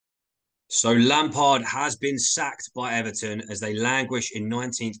So Lampard has been sacked by Everton as they languish in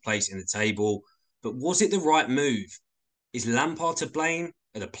 19th place in the table. But was it the right move? Is Lampard to blame?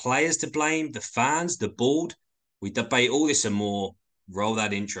 Are the players to blame? The fans? The board? We debate all this and more. Roll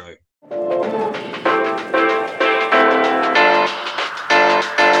that intro. Here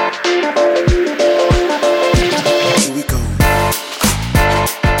we go.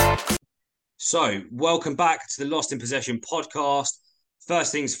 So, welcome back to the Lost in Possession podcast.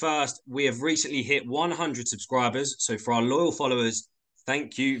 First things first, we have recently hit 100 subscribers. So, for our loyal followers,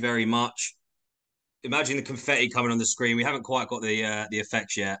 thank you very much. Imagine the confetti coming on the screen. We haven't quite got the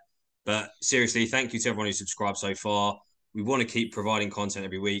effects yet, but seriously, thank you to everyone who's subscribed so far. We want to keep providing content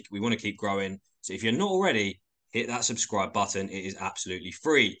every week. We want to keep growing. So if you're not already, hit that subscribe button. It is absolutely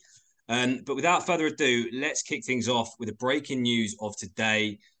free. But without further ado, let's kick things off with the breaking news of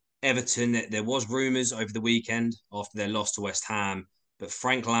today. Everton, there was rumours over the weekend after their loss to West Ham, but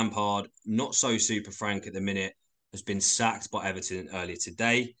Frank Lampard, not so super Frank at the minute, has been sacked by Everton earlier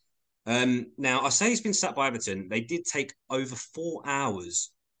today. Now, I say he's been sacked by Everton. They did take over 4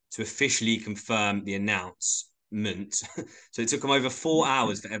 hours to officially confirm the announcement. So it took them over 4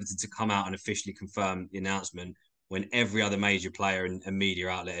 hours for Everton to come out and officially confirm the announcement when every other major player and media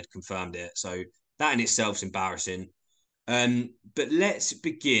outlet had confirmed it. So that in itself is embarrassing. But let's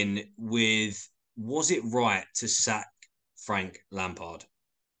begin with, was it right to sack Frank Lampard?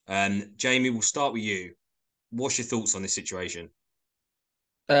 Jamie, we'll start with you. What's your thoughts on this situation?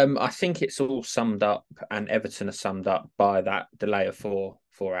 I think it's all summed up, and Everton are summed up by that delay of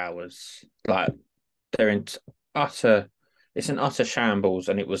four hours. Like they're in utter, it's an utter shambles,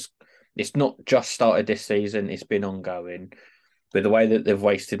 and it's not just started this season; it's been ongoing. With the way that they've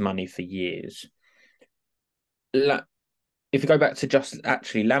wasted money for years. If you go back to just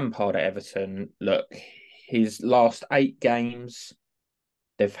actually Lampard at Everton, look, his last 8 games,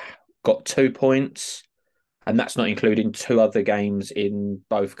 they've got 2 points. And that's not including 2 other games in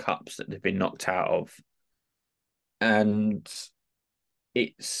both cups that they've been knocked out of. And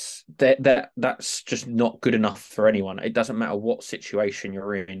it's that's just not good enough for anyone. It doesn't matter what situation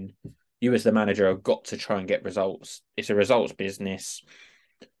you're in. You as the manager have got to try and get results. It's a results business.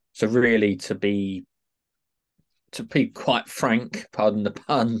 So really to be quite frank, pardon the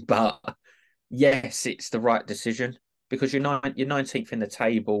pun, but yes, it's the right decision because you're 19th in the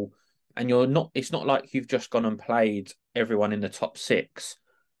table and you're not. It's not like you've just gone and played everyone in the top six.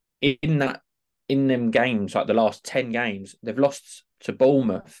 In that, in them games, like the last 10 games, they've lost to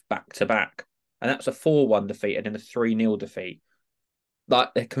Bournemouth back to back, and that's a 4-1 defeat and then a 3-0 defeat.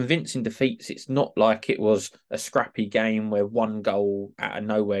 Like they're convincing defeats. It's not like it was a scrappy game where one goal out of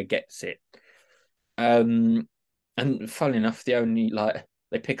nowhere gets it. And funnily enough,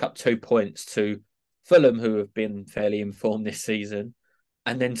 they pick up 2 points to Fulham, who have been fairly informed this season,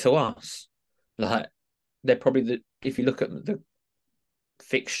 and then to us. Like they're probably if you look at the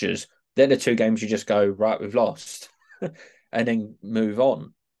fixtures, they're the 2 games you just go, right, we've lost, and then move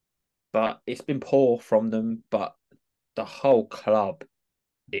on. But it's been poor from them, but the whole club,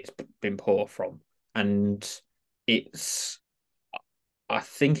 it's been poor from. And it's, I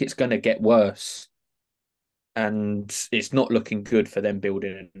think it's going to get worse. And it's not looking good for them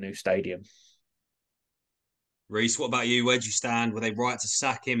building a new stadium. Reese, what about you? Where do you stand? Were they right to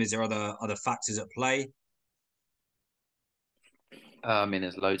sack him? Is there other factors at play?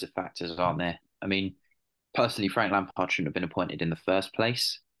 There's loads of factors, aren't there? I mean, personally, Frank Lampard shouldn't have been appointed in the first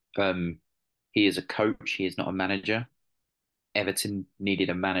place. Um, he is a coach, he is not a manager. Everton needed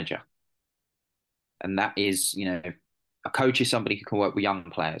a manager. And that is, a coach is somebody who can work with young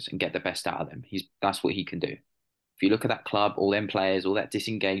players and get the best out of them. That's what he can do. If you look at that club, all them players, all that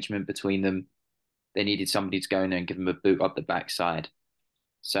disengagement between them, they needed somebody to go in there and give them a boot up the backside.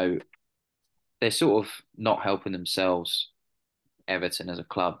 So they're sort of not helping themselves, Everton as a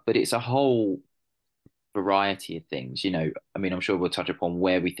club, but it's a whole variety of things. I mean, I'm sure we'll touch upon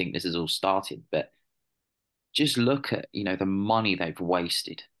where we think this has all started, but just look at, the money they've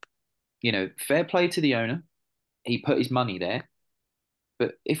wasted. Fair play to the owner. He put his money there.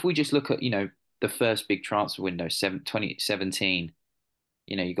 But if we just look at, the first big transfer window, 2017,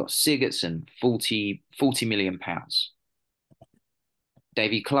 you got Sigurdsson, 40 million pounds.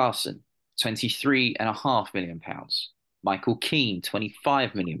 Davy Klaassen, 23.5 million pounds. Michael Keane,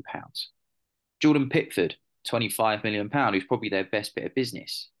 25 million pounds. Jordan Pickford, 25 million pounds, who's probably their best bit of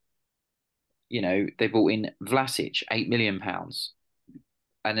business. They brought in Vlasic, 8 million pounds.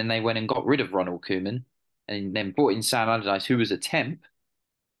 And then they went and got rid of Ronald Koeman and then brought in Sam Allardyce, who was a temp.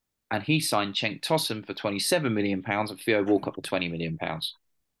 And he signed Cenk Tosun for 27 million pounds and Theo Walcott for 20 million pounds.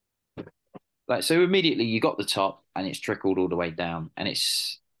 So immediately you got the top and it's trickled all the way down. And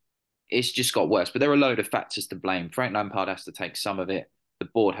it's just got worse. But there are a load of factors to blame. Frank Lampard has to take some of it. The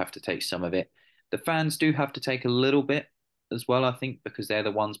board have to take some of it. The fans do have to take a little bit as well, I think, because they're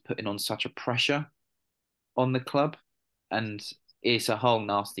the ones putting on such a pressure on the club. And it's a whole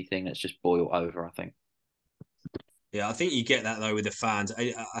nasty thing that's just boiled over, I think. Yeah, I think you get that though with the fans.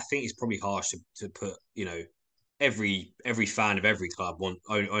 I think it's probably harsh to put, every fan of every club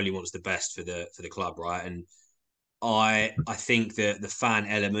only wants the best for the club, right? And I think that the fan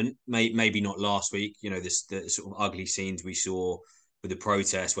element, maybe not last week, this the sort of ugly scenes we saw with the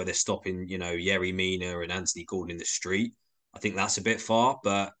protests where they're stopping, Yerry Mina and Anthony Gordon in the street. I think that's a bit far,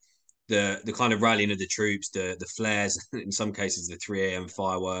 but the kind of rallying of the troops, the flares, in some cases the 3 a.m.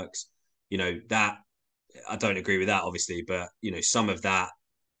 fireworks, that I don't agree with that, obviously, but some of that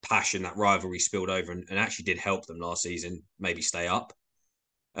passion, that rivalry spilled over and actually did help them last season, maybe stay up.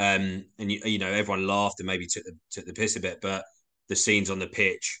 And everyone laughed and maybe took the piss a bit, but the scenes on the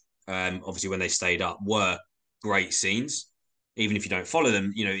pitch, obviously when they stayed up, were great scenes. Even if you don't follow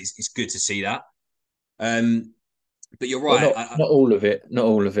them, it's good to see that. But you're Well, right. not all of it. Not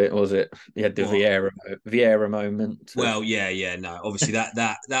all of it, was it? You had the What? Vieira moment. Well, yeah, no. Obviously,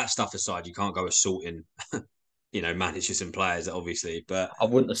 that stuff aside, you can't go assaulting, managers and players, obviously. But I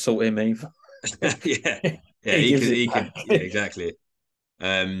wouldn't assault him either. yeah, He gives he it could, back. yeah, exactly.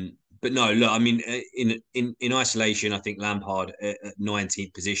 But no, look, I mean, in isolation, I think Lampard at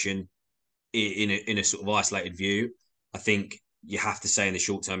 19th position in a sort of isolated view, I think you have to say in the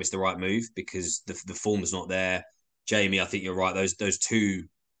short term it's the right move because the form's not there. Jamie, I think you're right. Those 2-3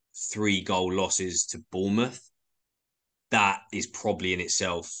 goal losses to Bournemouth, that is probably in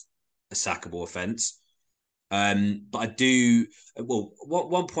itself a sackable offence. But I do. Well,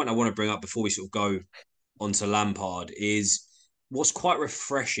 one point I want to bring up before we sort of go onto Lampard is what's quite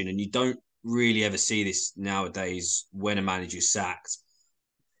refreshing, and you don't really ever see this nowadays when a manager's sacked.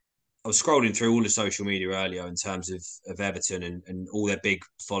 I was scrolling through all the social media earlier in terms of Everton and all their big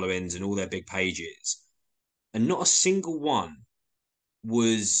followings and all their big pages, and not a single one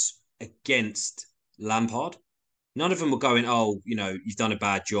was against Lampard. None of them were going, oh, you've done a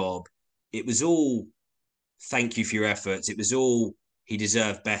bad job. It was all thank you for your efforts. It was all he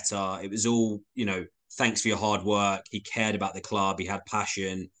deserved better. It was all, thanks for your hard work. He cared about the club. He had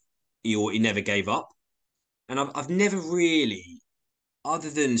passion. He never gave up. And I've never really, other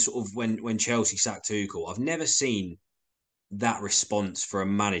than sort of when Chelsea sacked Tuchel, I've never seen that response for a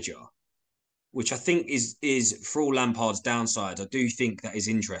manager, which I think is for all Lampard's downsides. I do think that is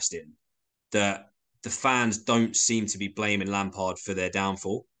interesting that the fans don't seem to be blaming Lampard for their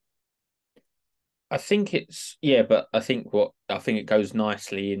downfall. I think but I think it goes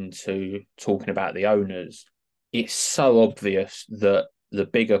nicely into talking about the owners. It's so obvious that the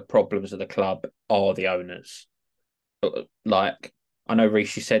bigger problems of the club are the owners. Like I know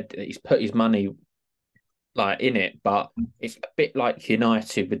Rishi said that he's put his money in it, but it's a bit like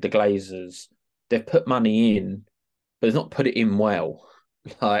United with the Glazers. They've put money in, but they've not put it in well.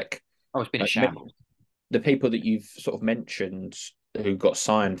 Like, it's been a shambles. The people that you've sort of mentioned who got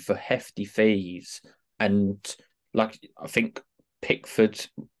signed for hefty fees, and I think Pickford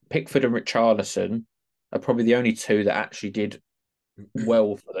and Richarlison are probably the only two that actually did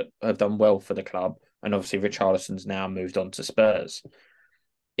have done well for the club, and obviously Richarlison's now moved on to Spurs.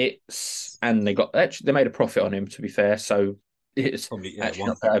 And they made a profit on him, to be fair, so it's probably actually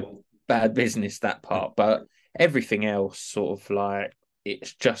not bad business, that part, but everything else sort of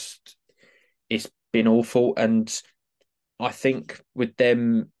it's been awful. And I think with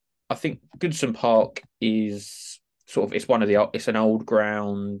them, I think Goodson Park is sort of it's an old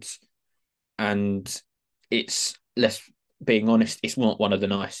ground, and let's being honest, it's not one of the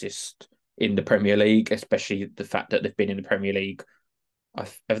nicest in the Premier League, especially the fact that they've been in the Premier League. I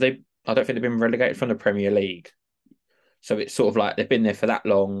don't think they've been relegated from the Premier League, so it's sort of like they've been there for that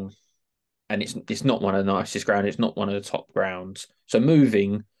long, and it's not one of the nicest grounds. It's not one of the top grounds. So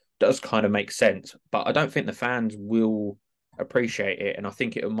moving does kind of make sense, but I don't think the fans will appreciate it, and I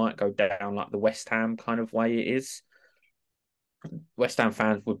think it might go down like the West Ham kind of way it is. West Ham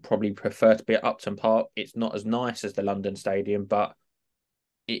fans would probably prefer to be at Upton Park. It's not as nice as the London Stadium, but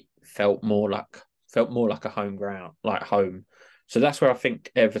it felt more like a home ground, like home. So that's where I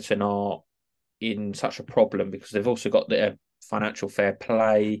think Everton are in such a problem, because they've also got their financial fair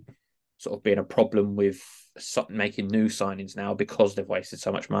play sort of being a problem with making new signings now because they've wasted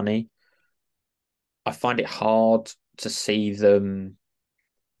so much money. I find it hard to see them,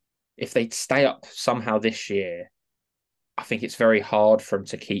 if they stay up somehow this year, I think it's very hard for them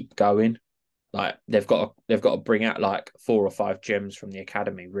to keep going. Like they've got to bring out like 4 or 5 gems from the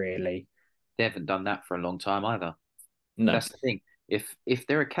academy, really. They haven't done that for a long time either. No. That's the thing. If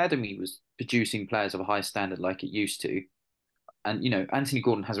their academy was producing players of a high standard like it used to, and Anthony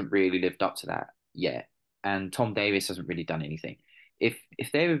Gordon hasn't really lived up to that yet, and Tom Davis hasn't really done anything. If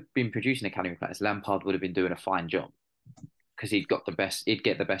they had been producing academy players, Lampard would have been doing a fine job because he'd get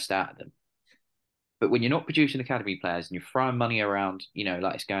the best out of them. But when you're not producing academy players and you're throwing money around,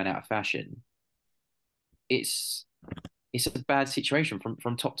 like it's going out of fashion, it's a bad situation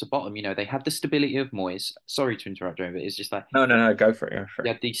from top to bottom. They had the stability of Moyes. Sorry to interrupt, Joe, but it's just like No, go for it. Go for they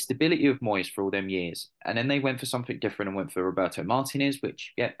it. had the stability of Moyes for all them years, and then they went for something different and went for Roberto Martinez,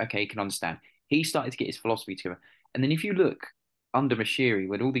 which okay, you can understand. He started to get his philosophy together, and then if you look under Mashiri,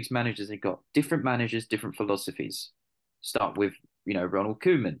 when all these managers they got different managers, different philosophies. Start with Ronald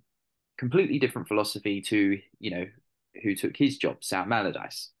Koeman, completely different philosophy to who took his job, Sam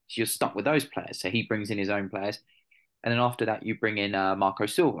Allardyce. So you're stuck with those players. So he brings in his own players. And then after that, you bring in Marco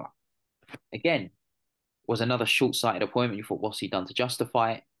Silva. Again, was another short-sighted appointment. You thought, what's he done to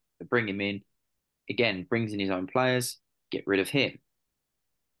justify it? But bring him in. Again, brings in his own players. Get rid of him.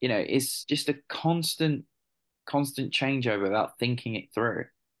 It's just a constant changeover without thinking it through.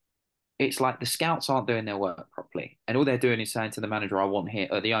 It's like the scouts aren't doing their work properly. And all they're doing is saying to the manager, I want him,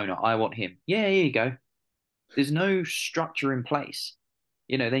 or the owner, I want him. Yeah, here you go. There's no structure in place.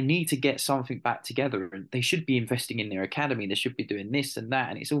 They need to get something back together and they should be investing in their academy. They should be doing this and that.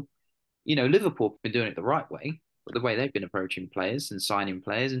 And it's all, Liverpool have been doing it the right way, but the way they've been approaching players and signing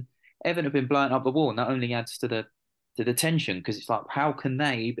players, and Everton have been blowing up the wall. And that only adds to the tension because it's like, how can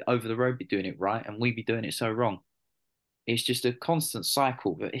they over the road be doing it right and we be doing it so wrong? It's just a constant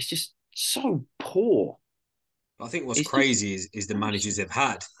cycle, but it's just so poor. I think what's crazy is the managers they've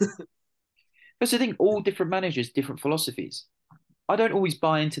had. That's the thing, all different managers, different philosophies. I don't always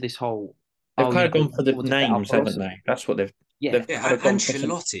buy into this whole. They've kind of gone for the names, haven't they? That's what they've. Yeah, they've kind of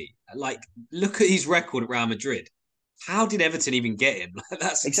Ancelotti. Like, look at his record at Real Madrid. How did Everton even get him?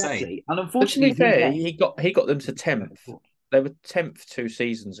 That's exactly. insane. And unfortunately, to be fair, he got them to 10th. They were 10th 2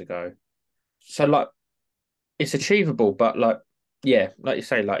 seasons ago. So like, it's achievable, but like you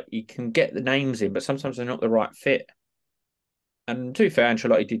say, like you can get the names in, but sometimes they're not the right fit. And to be fair,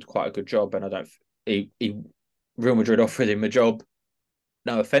 Ancelotti did quite a good job, and I don't. He Real Madrid offered him a job.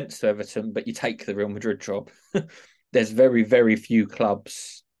 No offense to Everton, but you take the Real Madrid job. There's very, very few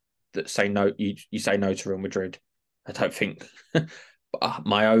clubs that say no. You say no to Real Madrid. I don't think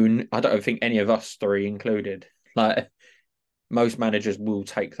I don't think any of us three included. Like most managers will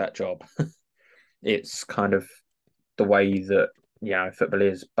take that job. It's kind of the way that football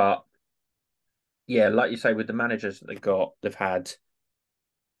is. But yeah, like you say, with the managers that they've had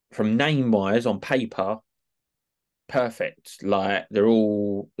from name wise on paper, perfect. Like they've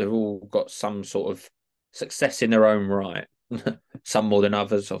all got some sort of success in their own right. Some more than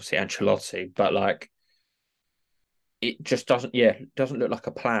others, obviously Ancelotti, but like it just doesn't look like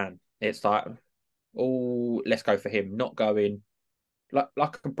a plan. It's like, oh, let's go for him, not going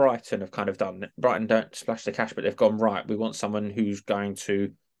like Brighton have kind of done. Brighton don't splash the cash, but they've gone right. We want someone who's going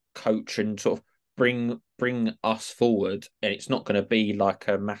to coach and sort of bring us forward, and it's not going to be like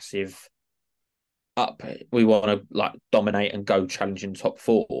a massive up. We want to like dominate and go challenging top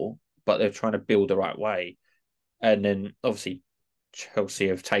 4, but they're trying to build the right way. And then obviously Chelsea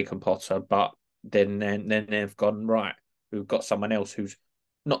have taken Potter, but then they've gone right. We've got someone else who's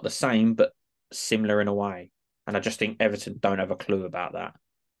not the same but similar in a way. And I just think Everton don't have a clue about that.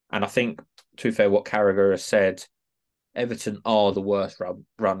 And I think, to be fair, what Carragher has said, Everton are the worst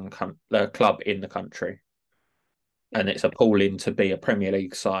run club in the country. And it's appalling to be a Premier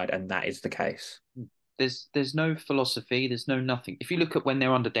League side, and that is the case. There's no philosophy, there's no nothing. If you look at when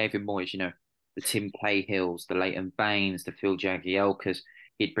they're under David Moyes, the Tim Cahills, the Leighton Baines, the Phil Jagielkas,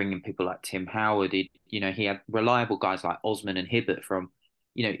 he'd bring in people like Tim Howard. He had reliable guys like Osman and Hibbert from,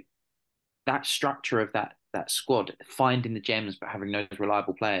 that structure of that squad, finding the gems but having those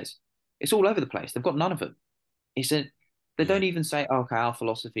reliable players. It's all over the place. They've got none of them. They don't even say, oh, okay, our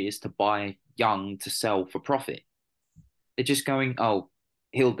philosophy is to buy young to sell for profit. They're just going, oh,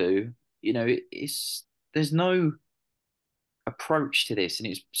 he'll do. There's no approach to this, and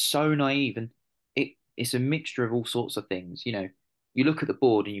it's so naive, and it's a mixture of all sorts of things. You look at the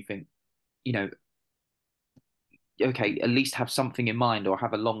board and you think, okay, at least have something in mind, or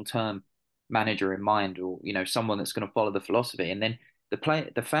have a long-term manager in mind, or someone that's going to follow the philosophy. And then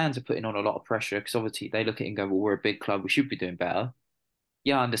the fans are putting on a lot of pressure because obviously they look at it and go, well, we're a big club, we should be doing better.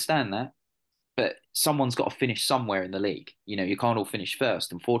 Yeah, I understand that, but someone's got to finish somewhere in the league. You can't all finish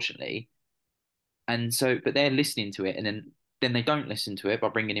first, unfortunately. And so, but they're listening to it, and then they don't listen to it by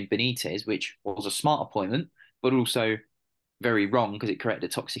bringing in Benitez, which was a smart appointment, but also very wrong because it created a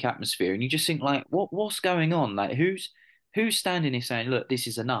toxic atmosphere. And you just think, like, what's going on? Like, who's Who's standing here saying, look, this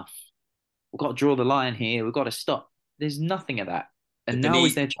is enough. We've got to draw the line here. We've got to stop. There's nothing of that. The And now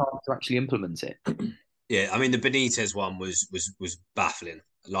is their chance to actually implement it. Yeah, I mean the Benitez one was baffling.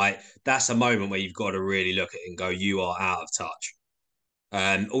 Like that's a moment where you've got to really look at it and go, you are out of touch.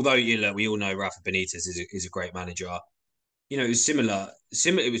 Although we all know Rafa Benitez is a great manager. It was similar.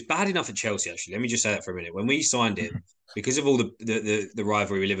 It was bad enough at Chelsea actually. Let me just say that for a minute. When we signed him, because of all the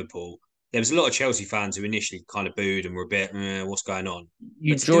rivalry with Liverpool, there was a lot of Chelsea fans who initially kind of booed and were a bit, what's going on?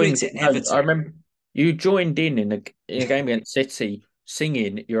 You But to do it joined. to No, Everton, I remember you joined in a game against City,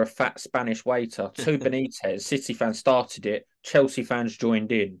 singing "You're a fat Spanish waiter" to Benitez. City fans started it. Chelsea fans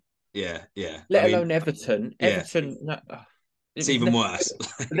joined in. yeah, yeah. I Let mean, alone Everton. yeah, Everton. No, it's it was even never. worse.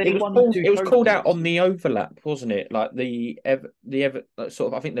 But then It he was won the called. two It was called out trophies. on the overlap, wasn't it? Like like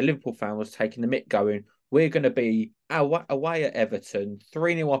sort of. I think the Liverpool fan was taking the mick, going, "We're going to be away at Everton,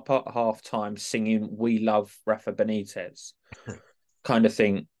 3-0 up at half time, singing 'We love Rafa Benitez,' kind of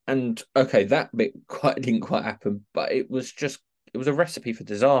thing." And okay, that bit didn't quite happen, but it was a recipe for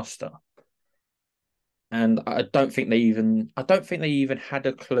disaster. And I don't think they even had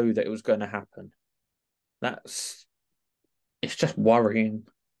a clue that it was going to happen. That's it's just worrying.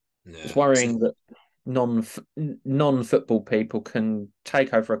 It's Yeah. worrying that non football people can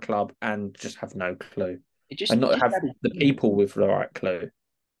take over a club and just have no clue, and It not just have added, the people with the right clue.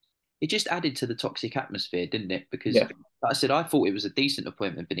 it just added to the toxic atmosphere, didn't it? Because, Yeah, like I said, I thought it was a decent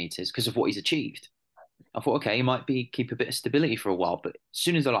appointment, Benitez, because of what he's achieved. I thought, okay, he might be keep a bit of stability for a while, but as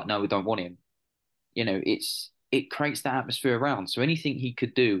soon as they're like, no, we don't want him, it creates that atmosphere around. So anything he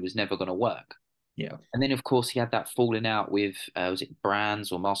could do was never going to work. yeah. And then, of course, he had that falling out with, was it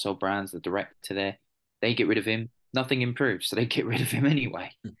Brands or Marcel Brands, the director there? They get rid of him. Nothing improves, so they get rid of him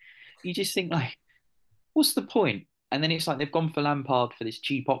anyway. You just think, like, what's the point? And then it's like they've gone for Lampard for this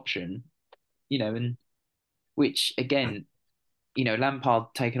cheap option, and which, again, Lampard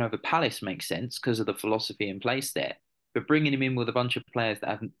taking over Palace makes sense because of the philosophy in place there. But bringing him in with a bunch of players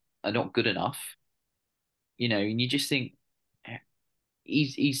that are not good enough, and you just think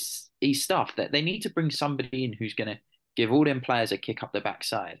he's stuffed. That they need to bring somebody in who's going to give all them players a kick up the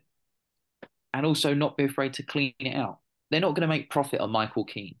backside, and also not be afraid to clean it out. They're not going to make profit on Michael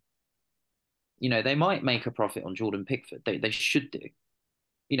Keane. They might make a profit on Jordan Pickford. They should do.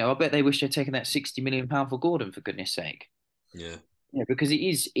 I bet they wish they'd taken that £60 million for Gordon, for goodness sake. Yeah. Yeah, because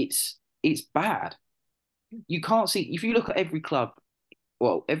it's bad. You can't see if you look at every club,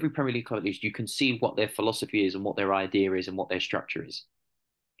 well, every Premier League club at least, you can see what their philosophy is and what their idea is and what their structure is.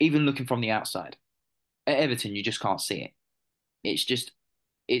 Even looking from the outside. At Everton, you just can't see it. It's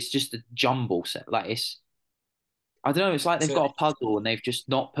just a jumble set. Like I don't know, it's like they've So got a puzzle and they've just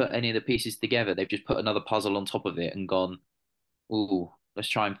not put any of the pieces together. They've just put another puzzle on top of it and gone, ooh, let's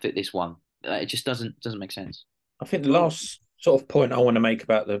try and fit this one. It just doesn't make sense. I think the last sort of point I want to make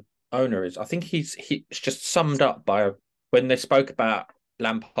about the owner is I think he's just summed up by when they spoke about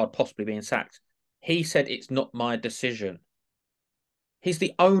Lampard possibly being sacked. He said it's not my decision. He's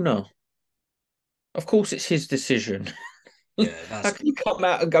the owner. Of course, it's his decision. yeah, How can you come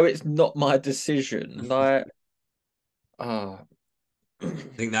out and go, "It's not my decision"? Like, ah, I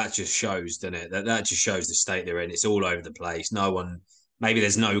think that just shows, doesn't it? That just shows the state they're in. It's all over the place. No one, maybe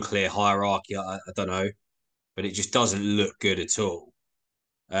there's no clear hierarchy. I don't know, but it just doesn't look good at all.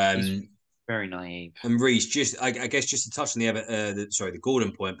 He's Um, very naive. and Reece, I guess just to touch on the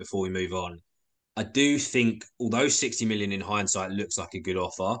Gordon point before we move on. I do think, although 60 million in hindsight looks like a good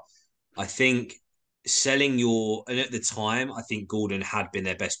offer, I think and at the time, I think Gordon had been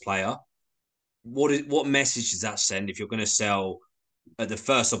their best player. What message does that send if you're going to sell at the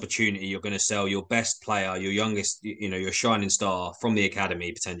first opportunity? You're going to sell your best player, your youngest, your shining star from the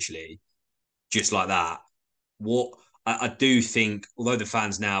academy potentially, just like that. What I do think, although the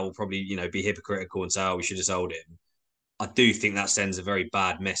fans now will probably be hypocritical and say, "Oh, we should have sold him," I do think that sends a very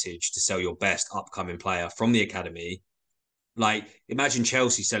bad message to sell your best upcoming player from the academy. Like, imagine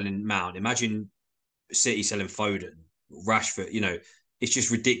Chelsea selling Mount, imagine City selling Foden, Rashford. It's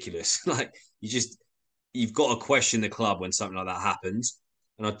just ridiculous. Like, you've got to question the club when something like that happens.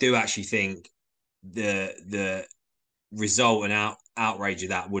 And I do actually think the result and outrage of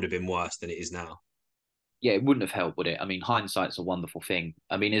that would have been worse than it is now. Yeah, it wouldn't have helped, would it? I mean, hindsight's a wonderful thing.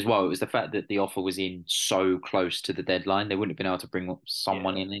 I mean, as well, it was the fact that the offer was in so close to the deadline. They wouldn't have been able to bring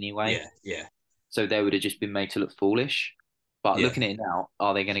someone Yeah, in anyway. yeah, yeah, So they would have just been made to look foolish. But yeah. looking at it now,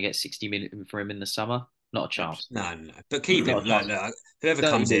 are they going to get 60 million for him in the summer? Not a chance. No, no. But keep Not him. a chance. Look, whoever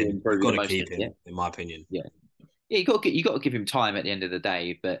 30 comes million in, for you've got the to most of keep it. Yeah. him, in my opinion. Yeah. Yeah, you got to give him time at the end of the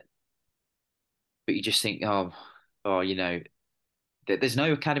day, but you just think, there's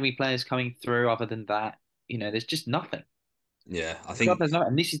no academy players coming through other than that. There's just nothing. Yeah, I God think knows no,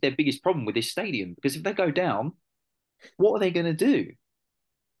 and this is their biggest problem with this stadium because if they go down, what are they going to do?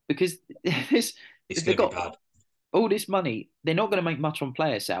 Because this, it's if going they've to be got bad. all this money, they're not going to make much on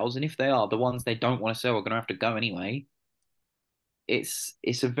player sales, and if they are, the ones they don't want to sell are going to have to go anyway. It's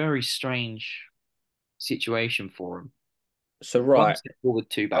a very strange situation for them. So One right, step forward,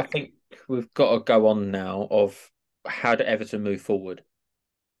 two I back. think we've got to go on now of how do Everton move forward.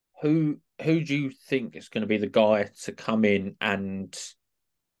 Who do you think is going to be the guy to come in and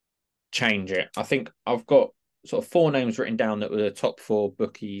change it? I think I've got sort of four names written down that were the top four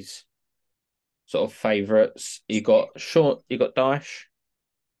bookies sort of favourites. You got Dyche,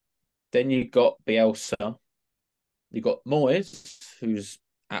 then you got Bielsa, you got Moyes, who's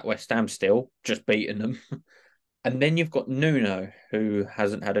at West Ham still, just beating them. And then you've got Nuno, who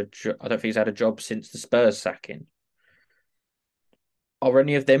hasn't had a job. I don't think he's had a job since the Spurs sacking. Are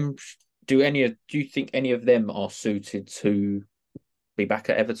any of them? Do you think any of them are suited to be back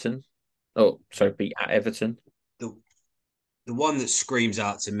at Everton? Oh, sorry, be at Everton. The the one that screams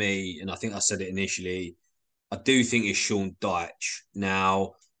out to me, and I think I said it initially, I do think is Sean Dyche.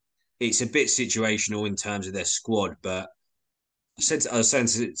 Now, it's a bit situational in terms of their squad, but I was saying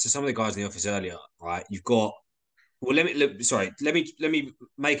to some of the guys in the office earlier, right? You've got well, let me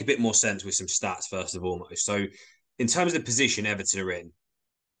make a bit more sense with some stats first of all. So, in terms of the position Everton are in,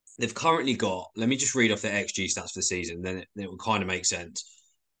 they've currently got. Let me just read off their XG stats for the season, then it will kind of make sense.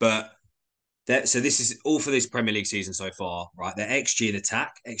 But so this is all for this Premier League season so far, right? Their XG in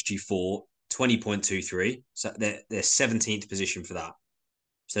attack, XG 4, 20.23. So they're 17th position for that.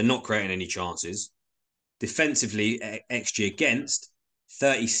 So they're not creating any chances. Defensively, XG against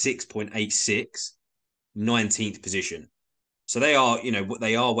 36.86, 19th position. So they are,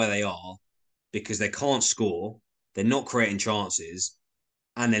 they are where they are because they can't score, they're not creating chances,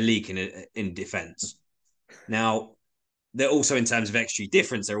 and they're leaking in defense. Now, they're also in terms of XG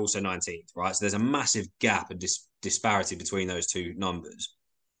difference, they're also 19th, right? So there's a massive gap and disparity between those two numbers.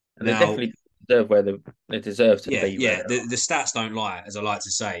 And they Now, definitely deserve where they deserve to yeah, be where yeah, they are. the stats don't lie, as I like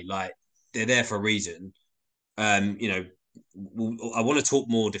to say. Like they're there for a reason. Um, you know, I want to talk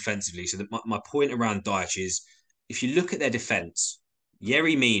more defensively. So my point around Dyche is, if you look at their defense,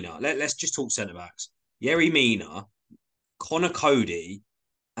 Yerry Mina. Let's just talk centre backs. Yerry Mina, Connor Cody,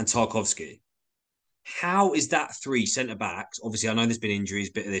 and Tarkovsky. How is that three centre backs? Obviously, I know there's been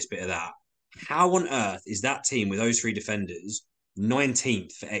injuries, bit of this, bit of that. How on earth is that team with those three defenders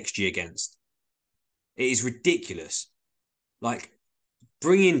 19th for XG against? It is ridiculous. Like,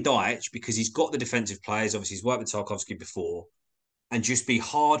 bring in Dyche because he's got the defensive players. Obviously, he's worked with Tarkovsky before, and just be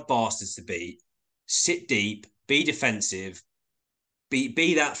hard bastards to beat. Sit deep, be defensive,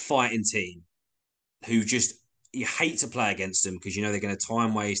 be that fighting team who just you hate to play against them because you know they're going to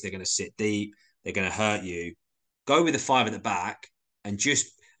time waste, they're going to sit deep, they're going to hurt you. Go with the five at the back and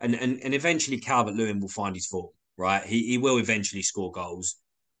just and eventually Calvert Lewin will find his form, right? He will eventually score goals.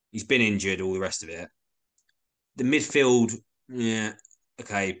 He's been injured, all the rest of it. The midfield, yeah,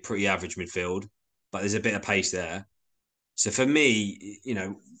 okay, pretty average midfield, but there's a bit of pace there. So for me,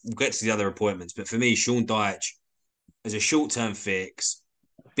 we'll get to the other appointments, but for me, Sean Dyche as a short-term fix,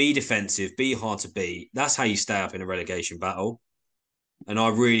 be defensive, be hard to beat. That's how you stay up in a relegation battle. And I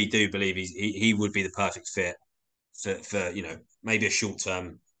really do believe he would be the perfect fit for maybe a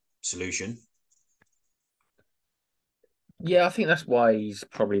short-term solution. Yeah, I think that's why he's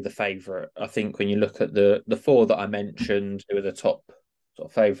probably the favourite. I think when you look at the four that I mentioned, who are the top sort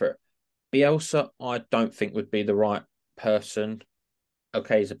of favourite, Bielsa, I don't think would be the right person.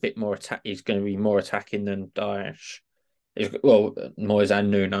 Okay, he's a bit more attack. He's going to be more attacking than Daesh. Well, Moyes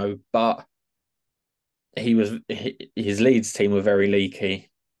and Nuno, but his Leeds team were very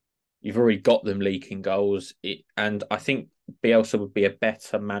leaky. You've already got them leaking goals, and I think Bielsa would be a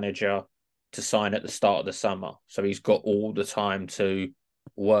better manager to sign at the start of the summer, so he's got all the time to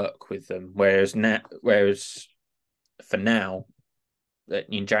work with them. Whereas for now,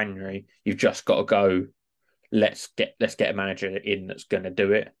 in January, you've just got to go. Let's get a manager in that's going to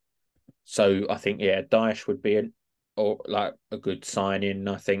do it. So I think Dyche would be like a good sign in.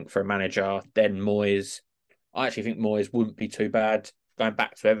 I think for a manager. Then Moyes, I actually think Moyes wouldn't be too bad going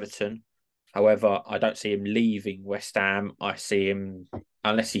back to Everton. However, I don't see him leaving West Ham. I see him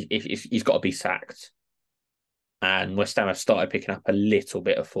unless if he's got to be sacked. And West Ham have started picking up a little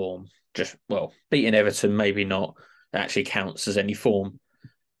bit of form. Just beating Everton maybe not actually counts as any form,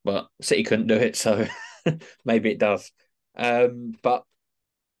 but City couldn't do it, so maybe it does. But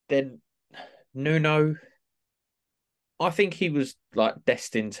then Nuno, I think he was like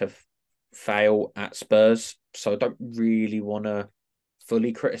destined to fail at Spurs, so I don't really want to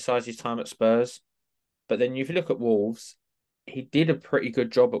fully criticise his time at Spurs. But then if you look at Wolves, he did a pretty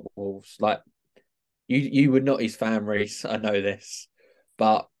good job at Wolves. Like you were not his fan, Reece. I know this,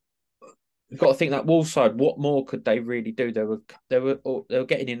 but you've got to think that Wolves side. What more could they really do? They were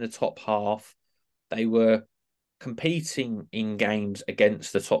getting in the top half. They were competing in games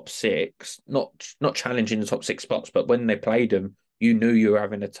against the top six, not challenging the top six spots, but when they played them, you knew you were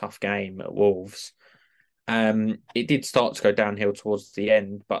having a tough game at Wolves. It did start to go downhill towards the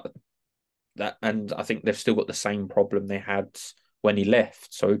end, but and I think they've still got the same problem they had when he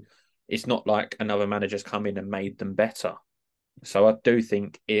left. So it's not like another manager's come in and made them better. So I do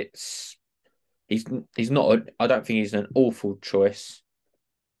think he's not. I don't think he's an awful choice,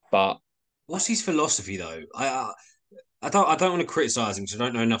 but what's his philosophy though? I don't want to criticize him because I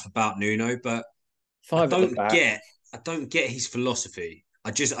don't know enough about Nuno, but I five at the don't back. get I don't get his philosophy.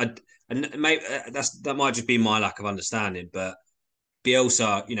 And maybe that might just be my lack of understanding, but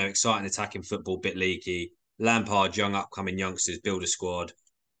Bielsa, exciting attacking football, bit leaky. Lampard, young upcoming youngsters, build a squad.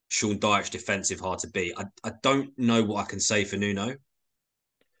 Sean Dyche, defensive, hard to beat. I don't know what I can say for Nuno,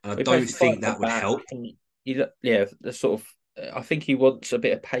 and I We don't both five think at the that would back. help. Yeah, the sort of. I think he wants a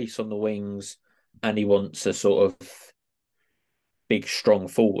bit of pace on the wings, and he wants a sort of big, strong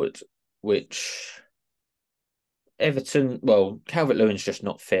forward, which Everton. Well, Calvert-Lewin's just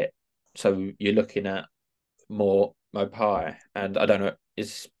not fit, so you're looking at more Mopai, and I don't know,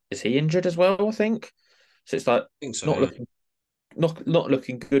 is he injured as well? I think so. It's like I think so. not Yeah. looking not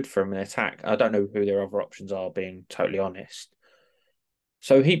looking good for him in attack. I don't know who their other options are, being totally honest.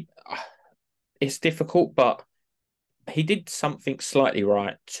 So it's difficult, but he did something slightly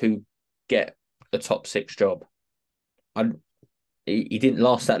right to get the top six job. I, he didn't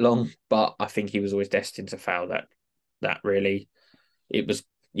last that long, but I think he was always destined to fail. That really, it was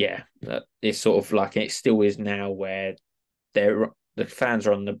it's sort of like it still is now where the fans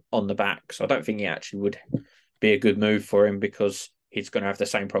are on the back. So I don't think it actually would be a good move for him because he's going to have the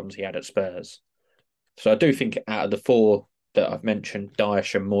same problems he had at Spurs. So I do think out of the four that I've mentioned,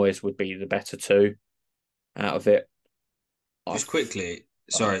 Dyche and Moyes would be the better two out of it. Just quickly,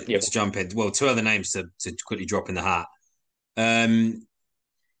 sorry Yeah, to jump in. Well, two other names to quickly drop in the hat.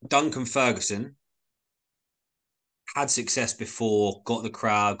 Duncan Ferguson had success before, got the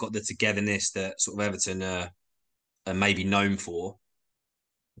crowd, got the togetherness that sort of Everton are maybe known for.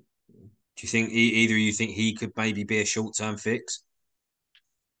 Do you think either of you think he could maybe be a short term fix?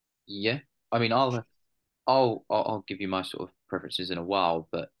 Yeah, I mean, I'll give you my sort of preferences in a while,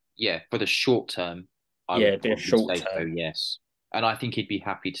 but yeah, for the short term, I yeah, would it'd be a probably short say so, term. yes. And I think he'd be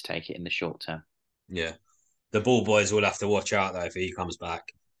happy to take it in the short term. Yeah. The ball boys will have to watch out though if he comes back,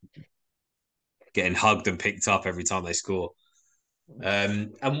 getting hugged and picked up every time they score.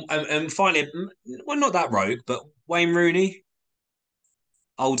 And finally, well, not that rogue, but Wayne Rooney,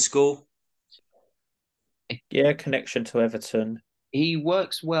 old school. Yeah, connection to Everton. He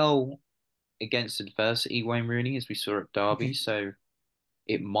works well against adversity, Wayne Rooney, as we saw at Derby, so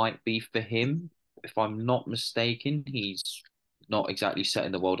it might be for him. If I'm not mistaken, he's not exactly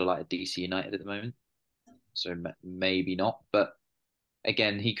setting the world alight at DC United at the moment, so maybe not. But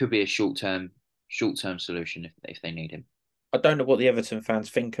again, he could be a short term solution if they need him. I don't know what the Everton fans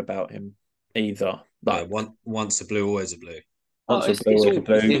think about him either. Yeah, Like once a blue, always a blue. Oh, once a blue, always a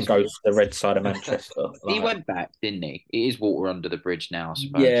blue, and it's goes to the red side of Manchester. he Like went back, didn't he? It is water under the bridge now, I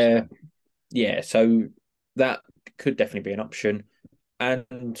suppose. yeah, yeah. So that could definitely be an option.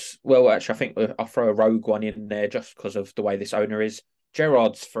 And well, actually, I think I'll throw a rogue one in there just because of the way this owner is.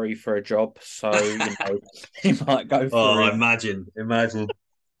 Gerard's free for a job, so he might go for Oh, him. imagine.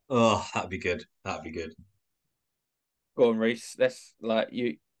 Oh, that'd be good. That'd be good. Go on, Reese. Let's like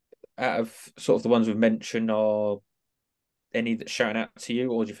you out of sort of the ones we've mentioned, are any that shouting out to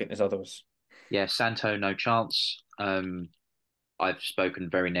you, or do you think there's others? Yeah, Santo, no chance. I've spoken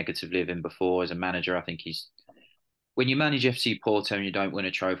very negatively of him before as a manager. I think he's when you manage FC Porto and you don't win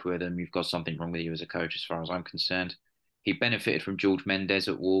a trophy with them, you've got something wrong with you as a coach, as far as I'm concerned. He benefited from George Mendes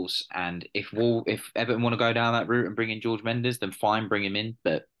at Wolves, and if Everton want to go down that route and bring in George Mendes, then fine, bring him in.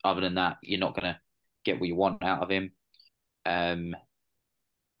 But other than that, you're not going to get what you want out of him. Um,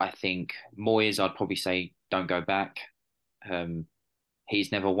 I think Moyes, I'd probably say don't go back. Um,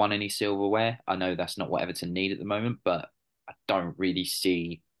 he's never won any silverware. I know that's not what Everton need at the moment, but I don't really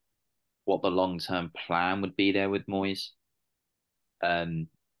see what the long term plan would be there with Moyes. Um,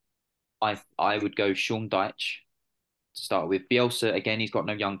 I would go Sean Dyche to start with. Bielsa again, he's got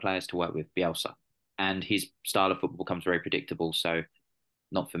no young players to work with. Bielsa, and his style of football becomes very predictable. So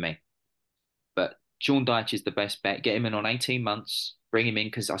not for me. But Sean Dyche is the best bet. Get him in on 18 months. Bring him in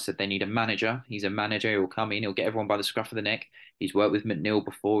because I said they need a manager. He's a manager. He'll come in. He'll get everyone by the scruff of the neck. He's worked with McNeil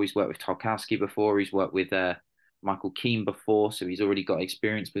before. He's worked with Tarkowski before. He's worked with Michael Keane before, so he's already got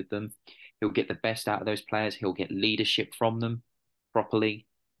experience with them. He'll get the best out of those players. He'll get leadership from them properly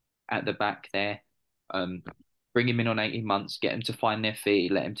at the back there. Um, Bring him in on 18 months, get him to find their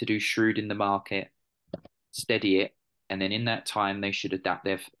feet, let him to do shrewd in the market, steady it, and then in that time they should adopt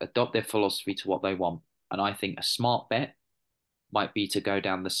their philosophy to what they want. And I think a smart bet might be to go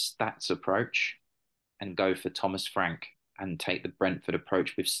down the stats approach and go for Thomas Frank and take the Brentford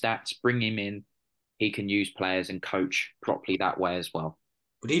approach with stats, bring him in. He can use players and coach properly that way as well.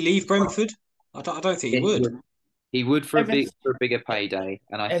 Would he leave Brentford? I don't think he would. He would for Everton, a bigger payday,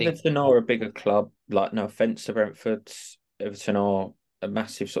 and I think Everton are a bigger club. Like, no offense to Brentford, Everton are a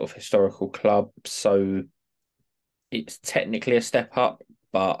massive sort of historical club, so it's technically a step up.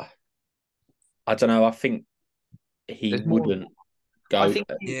 But I don't know. I think he there's more. wouldn't go. I think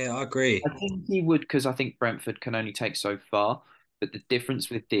Yeah, I agree. I think he would because I think Brentford can only take so far. But the difference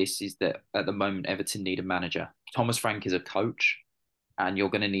with this is that at the moment Everton need a manager. Thomas Frank is a coach, and you're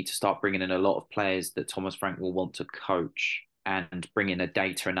going to need to start bringing in a lot of players that Thomas Frank will want to coach and bring in a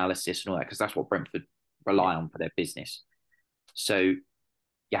data analysis and all that because that's what Brentford rely on for their business. So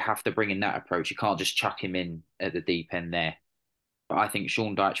you have to bring in that approach. You can't just chuck him in at the deep end there. But I think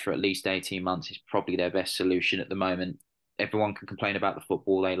Sean Dyche for at least 18 months is probably their best solution at the moment. Everyone can complain about the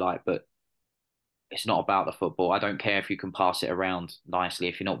football they like, but it's not about the football. I don't care if you can pass it around nicely.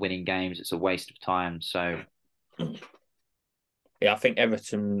 If you're not winning games, it's a waste of time. So, yeah, I think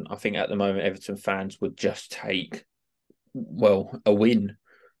Everton. I think at the moment Everton fans would just take a win.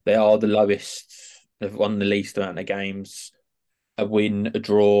 They are the lowest. They've won the least amount of games. A win, a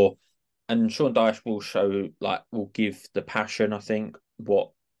draw, and Sean Dyche will give the passion. I think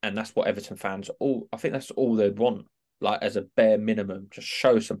and that's what Everton fans all. I think that's all they'd want. Like as a bare minimum, just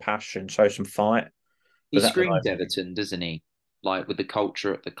show some passion, show some fight. he Because at the screams moment, Everton, doesn't he? Like with the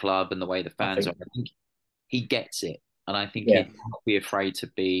culture at the club and the way the fans are. I think he gets it. And I think yeah, he'd not be afraid to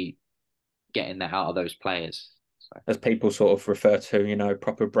be getting that out of those players. So. as people sort of refer to,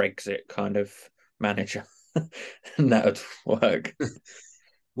 proper Brexit kind of manager, and that would work.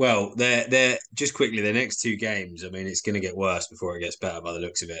 Well, they're just quickly the next two games. I mean, it's going to get worse before it gets better by the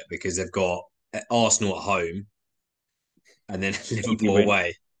looks of it because they've got Arsenal at home and then Liverpool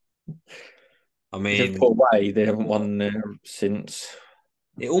away. I mean, Liverpool away, they haven't won since.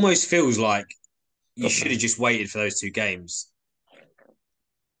 It almost feels like you should have just waited for those two games.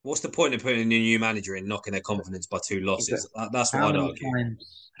 What's the point of putting a new manager in, knocking their confidence by two losses? That's what I'd argue.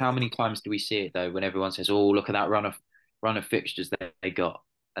 How many times do we see it though? When everyone says, "Oh, look at that run of fixtures that they got,"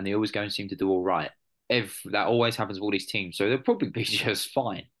 and they always go and seem to do all right. That always happens with all these teams, so they'll probably be just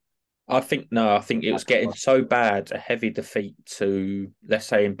fine. I think it was getting so bad, a heavy defeat to, let's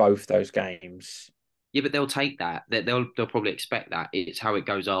say, in both those games. Yeah, but they'll take that. They'll probably expect that. It's how it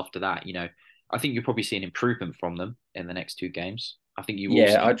goes after that. I think you'll probably see an improvement from them in the next two games. I think you will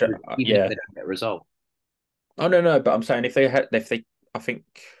see Yeah, even if they don't get a result. Oh no, but I'm saying I think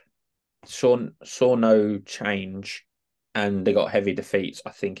saw no change, and they got heavy defeats,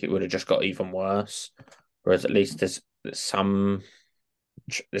 I think it would have just got even worse. Whereas at least there's going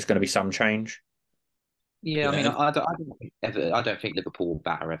to be some change. Yeah, I mean, I don't think Liverpool will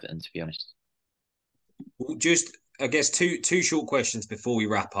batter Everton, to be honest. Well, just I guess two short questions before we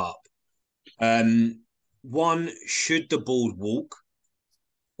wrap up. One, should the board walk,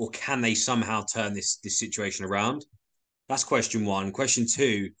 or can they somehow turn this situation around? That's question one. Question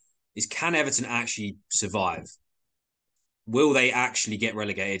two is, can Everton actually survive? Will they actually get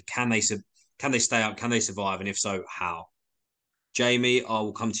relegated? Can they stay up? Can they survive? And if so, how? Jamie, I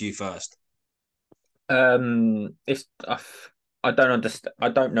will come to you first. If I don't understand, I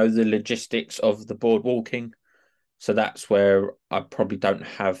don't know the logistics of the board walking, so that's where I probably don't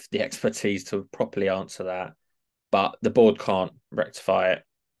have the expertise to properly answer that. But the board can't rectify it.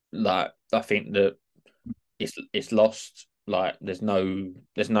 Like, I think that it's lost. Like, there's no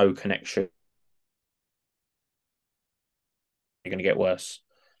connection. You're going to get worse.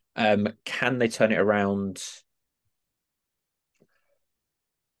 Can they turn it around?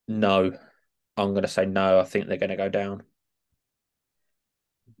 No, I'm going to say no. I think they're going to go down.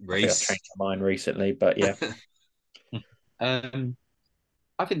 I think I've changed my mind recently, but yeah.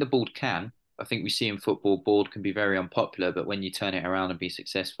 I think the board can. I think we see in football, board can be very unpopular, but when you turn it around and be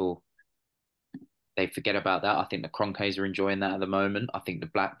successful, they forget about that. I think the Kroenkes are enjoying that at the moment. I think the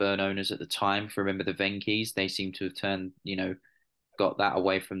Blackburn owners at the time, if you remember the Venke's, they seem to have got that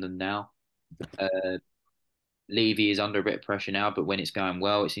away from them now. Levy is under a bit of pressure now, but when it's going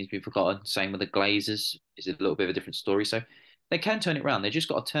well, it seems to be forgotten. Same with the Glazers. It's a little bit of a different story. So they can turn it around. They just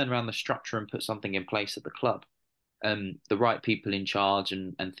got to turn around the structure and put something in place at the club. The right people in charge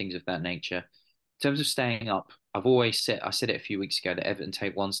and things of that nature. terms of staying up, I've always said, I said it a few weeks ago, that Everton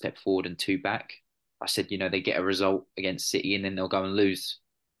take one step forward and two back. I said, they get a result against City and then they'll go and lose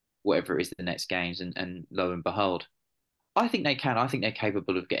whatever it is the next games, and lo and behold, I think they can. I think they're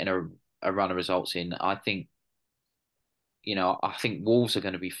capable of getting a run of results in. I think Wolves are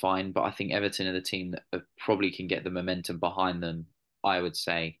going to be fine, but I think Everton are the team that probably can get the momentum behind them, I would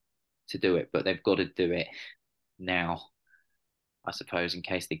say, to do it. But they've got to do it now, I suppose, in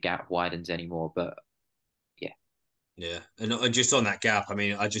case the gap widens anymore. But yeah. Yeah. And just on that gap, I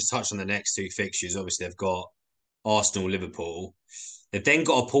mean, I just touched on the next two fixtures. Obviously, they've got Arsenal, Liverpool. They've then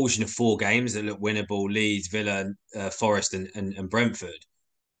got a portion of 4 games that look winnable: Leeds, Villa, Forest, and Brentford.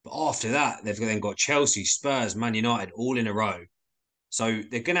 But after that, they've then got Chelsea, Spurs, Man United all in a row. So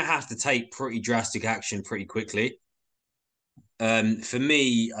they're going to have to take pretty drastic action pretty quickly. For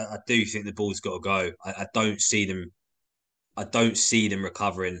me, I do think the ball's got to go. I don't see them. I don't see them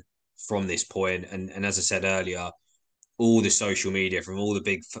recovering from this point. And as I said earlier, all the social media from all the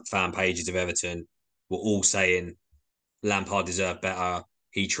big fan pages of Everton were all saying Lampard deserved better.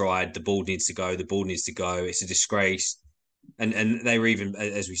 He tried. The ball needs to go. The ball needs to go. It's a disgrace. And they were even,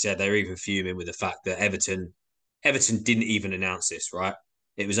 as we said, they were even fuming with the fact that Everton didn't even announce this, right?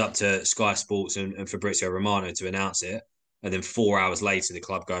 It was up to Sky Sports and Fabrizio Romano to announce it. And then 4 hours later, the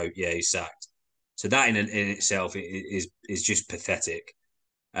club go, yeah, he's sacked. So that in itself is just pathetic.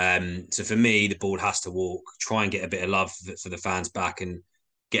 So for me, the ball has to walk. Try and get a bit of love for the fans back and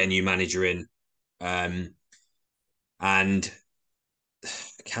get a new manager in. And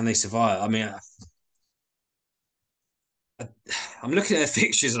can they survive? I mean, I'm looking at the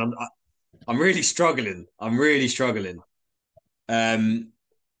fixtures and I'm really struggling. I'm really struggling.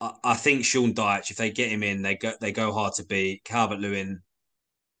 I think Sean Dyche, if they get him in, they go hard to beat. Calvert-Lewin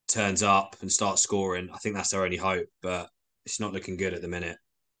turns up and starts scoring. I think that's their only hope, but it's not looking good at the minute.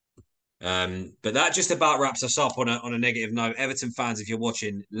 But that just about wraps us up on a negative note. Everton fans, if you're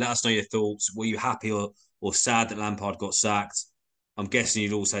watching, let us know your thoughts. Were you happy or sad that Lampard got sacked? I'm guessing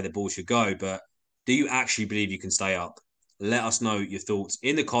you'd all say the ball should go, but do you actually believe you can stay up? Let us know your thoughts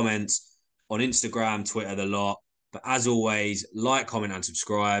in the comments on Instagram, Twitter, the lot. But as always, like, comment, and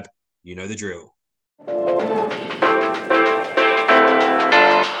subscribe. You know the drill.